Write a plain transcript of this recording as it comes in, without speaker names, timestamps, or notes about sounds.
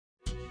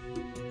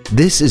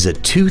This is a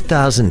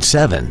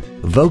 2007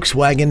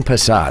 Volkswagen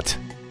Passat.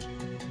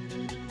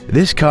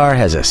 This car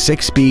has a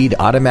 6-speed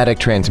automatic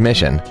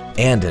transmission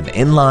and an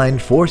inline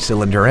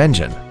 4-cylinder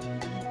engine.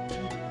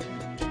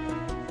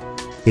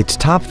 Its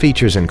top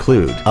features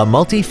include a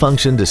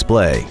multi-function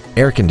display,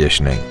 air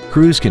conditioning,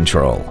 cruise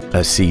control,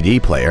 a CD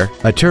player,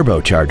 a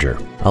turbocharger,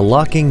 a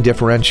locking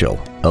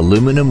differential,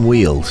 aluminum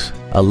wheels,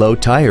 a low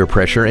tire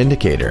pressure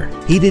indicator,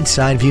 heated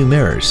side view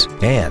mirrors,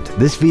 and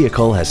this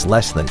vehicle has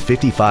less than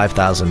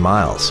 55,000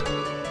 miles.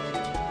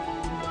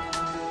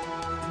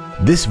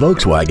 This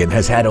Volkswagen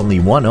has had only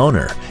one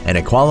owner and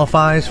it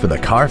qualifies for the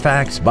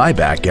Carfax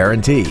buyback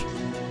guarantee.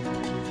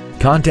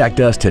 Contact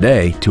us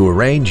today to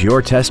arrange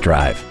your test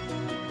drive.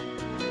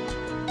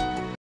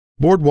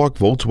 Boardwalk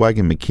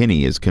Volkswagen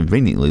McKinney is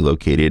conveniently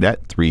located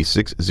at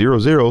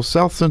 3600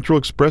 South Central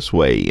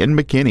Expressway in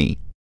McKinney.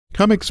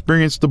 Come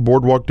experience the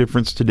Boardwalk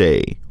difference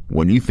today.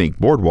 When you think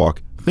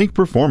Boardwalk, think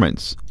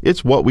performance.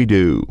 It's what we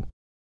do.